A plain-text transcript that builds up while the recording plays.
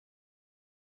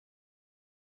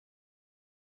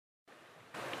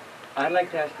I'd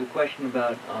like to ask a question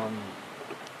about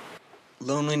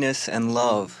loneliness and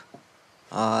love.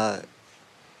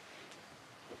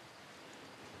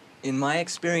 In my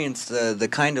experience, the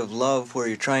kind of love where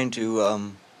you're trying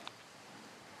to,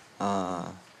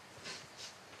 by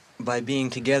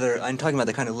being together, I'm talking about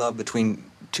the kind of love between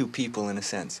two people in a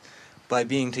sense. By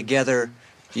being together,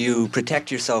 you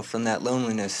protect yourself from that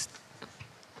loneliness.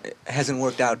 It hasn't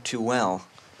worked out too well.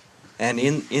 And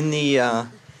in the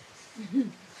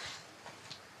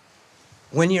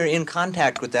when you're in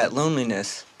contact with that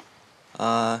loneliness,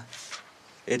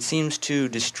 it seems to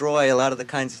destroy a lot of the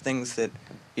kinds of things that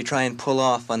you try and pull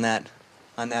off on that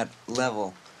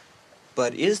level.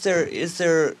 But is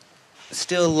there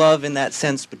still love in that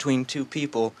sense between two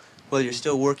people while you're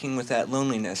still working with that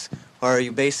loneliness? Or are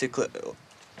you basically,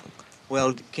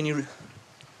 well, can you,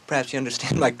 perhaps you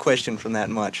understand my question from that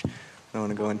much. I don't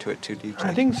want to go into it too deeply.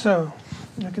 I think so.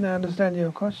 I can understand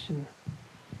your question.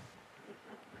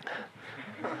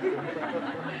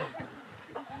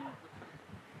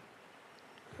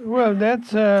 Well,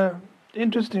 that's an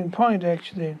interesting point,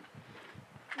 actually,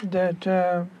 that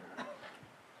I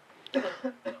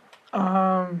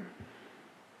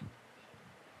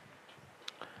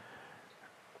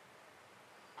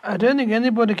don't think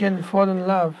anybody can fall in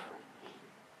love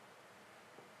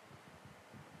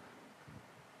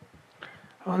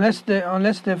unless they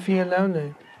feel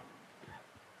lonely.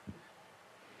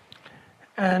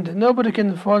 And nobody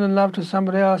can fall in love to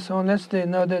somebody else unless they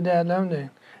know that they are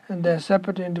lonely and they're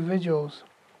separate individuals.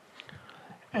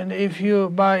 And if you,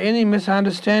 by any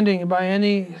misunderstanding, by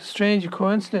any strange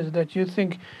coincidence that you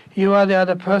think you are the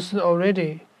other person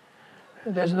already,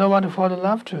 there's no one to fall in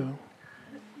love to.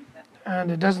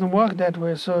 And it doesn't work that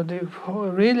way. So the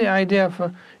really idea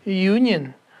of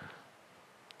union,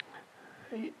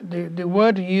 the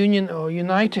word union or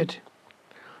united,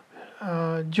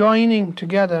 joining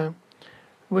together,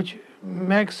 which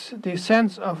makes the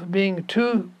sense of being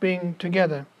two being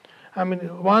together. I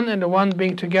mean, one and the one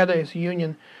being together is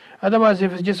union. Otherwise,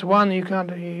 if it's just one, you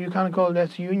can't call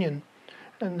that union.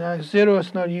 And zero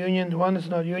is not union, one is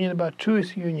not union, but two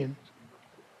is union.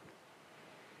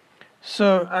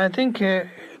 So I think the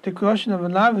question of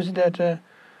love is that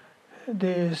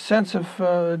the sense of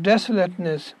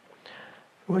desolateness,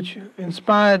 which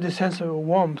inspired the sense of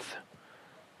warmth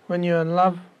when you're in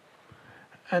love,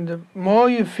 and the more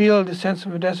you feel the sense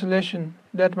of desolation,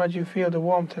 that much you feel the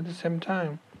warmth at the same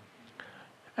time.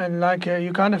 And like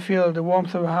you can't feel the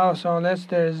warmth of a house unless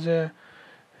there's a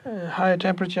higher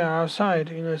temperature outside.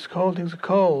 You know, it's cold, things are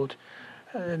cold.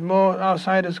 And more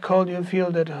outside is cold, you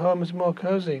feel that home is more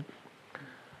cozy.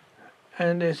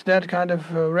 And it's that kind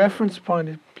of reference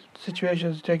point,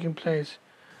 situations taking place,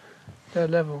 that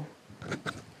level.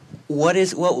 What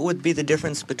would be the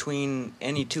difference between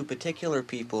any two particular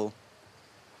people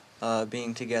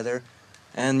being together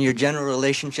and your general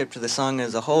relationship to the Sangha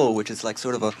as a whole, which is like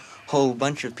sort of a whole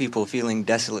bunch of people feeling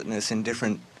desolateness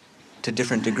to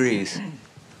different degrees?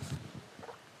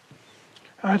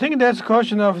 I think that's a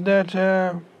question of that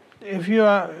if you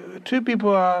are two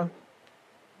people are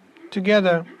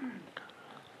together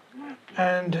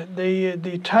and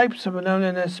the types of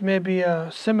loneliness may be a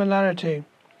similarity,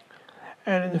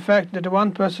 and in fact that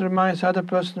one person reminds the other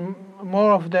person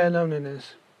more of their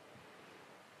loneliness.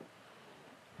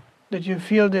 That you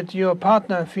feel that your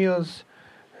partner feels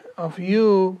of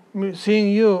you, seeing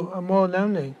you, are more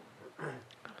lonely.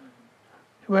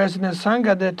 Whereas in a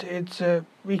Sangha that it's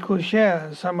equal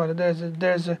share, somehow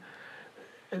there's a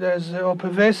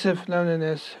pervasive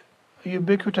loneliness,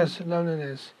 ubiquitous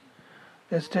loneliness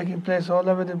that's taking place all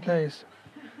over the place.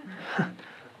 Thank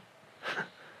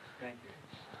you.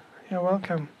 You're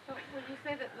welcome. So would you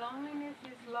say that loneliness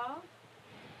is love?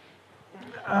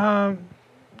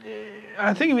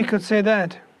 I think we could say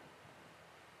that.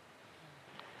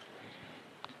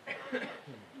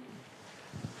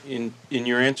 In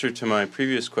your answer to my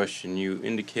previous question, you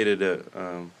indicated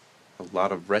a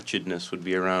lot of wretchedness would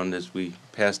be around as we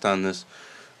passed on this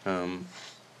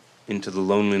into the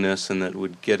loneliness, and that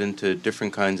would get into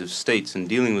different kinds of states in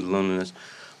dealing with loneliness.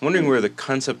 I'm wondering where the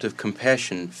concept of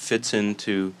compassion fits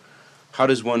into. How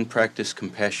does one practice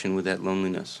compassion with that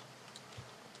loneliness?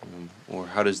 Or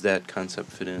how does that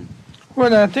concept fit in?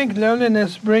 Well, I think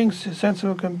loneliness brings a sense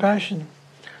of compassion.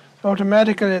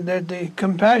 Automatically, that the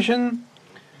compassion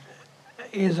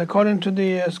is, according to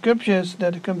the scriptures,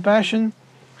 that compassion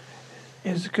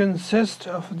consists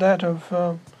of that of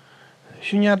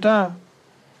shunyata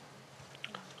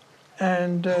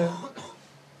and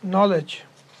knowledge,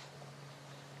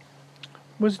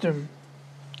 wisdom.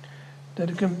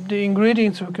 That the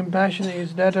ingredients of compassion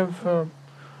is that of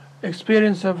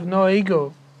experience of no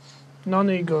ego,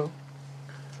 non-ego,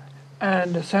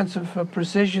 and a sense of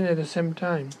precision at the same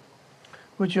time,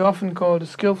 which you often call the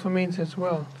skillful means as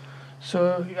well.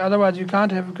 So otherwise you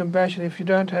can't have compassion if you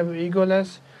don't have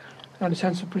egoless and a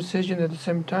sense of precision at the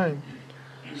same time.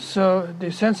 So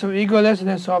the sense of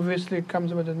egolessness obviously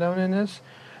comes with the loneliness.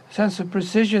 The sense of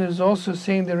precision is also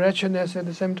seeing the wretchedness at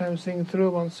the same time seeing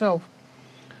through oneself.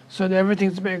 So that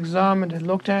everything's been examined and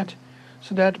looked at,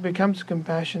 so that becomes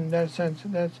compassion in that sense.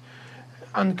 That's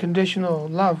unconditional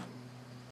love.